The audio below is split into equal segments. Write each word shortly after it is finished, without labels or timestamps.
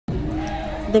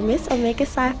The Miss Omega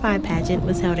Sci-Fi pageant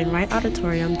was held in Wright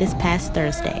Auditorium this past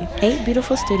Thursday. 8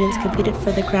 beautiful students competed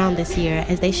for the crown this year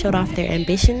as they showed off their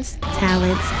ambitions,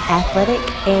 talents, athletic,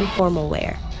 and formal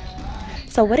wear.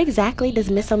 So what exactly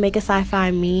does Miss Omega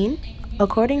Sci-Fi mean?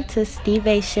 According to Steve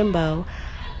A. Shimbo,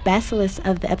 Basilisk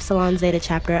of the Epsilon Zeta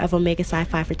chapter of Omega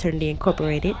Sci-Fi Fraternity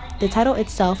Incorporated, the title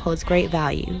itself holds great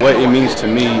value. What it means to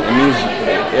me,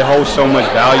 it holds so much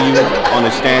value on the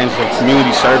stands of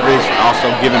community service and also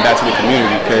giving back to the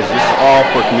community, because this is all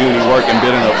for community work and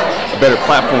building a better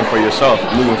platform for yourself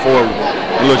moving forward.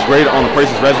 It looks great on the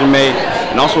person's resume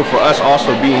and also for us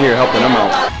also being here helping them out.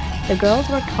 The girls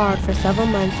worked hard for several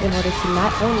months in order to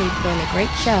not only put on a great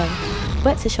show,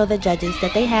 but to show the judges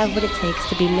that they have what it takes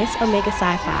to be Miss Omega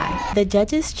Sci-Fi. The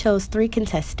judges chose 3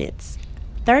 contestants.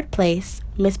 Third place,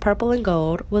 Miss Purple and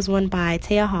Gold, was won by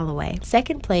Taya Holloway.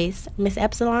 Second place, Miss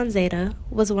Epsilon Zeta,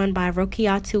 was won by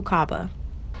Rokiatu Kaba.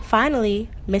 Finally,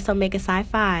 Miss Omega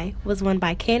Sci-Fi was won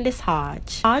by Candace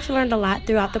Hodge. Hodge learned a lot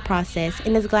throughout the process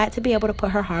and is glad to be able to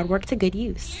put her hard work to good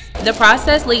use. The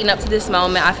process leading up to this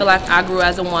moment, I feel like I grew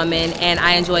as a woman, and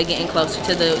I enjoy getting closer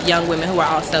to the young women who are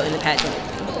also in the pageant.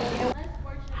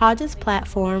 Hodge's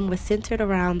platform was centered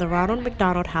around the Ronald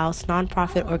McDonald House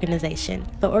nonprofit organization.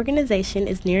 The organization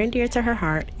is near and dear to her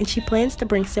heart, and she plans to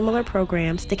bring similar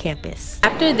programs to campus.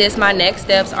 After this, my next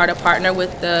steps are to partner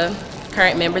with the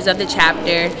current members of the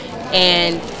chapter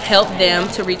and help them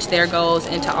to reach their goals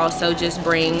and to also just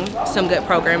bring some good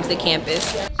programs to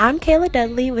campus. I'm Kayla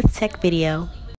Dudley with Tech Video.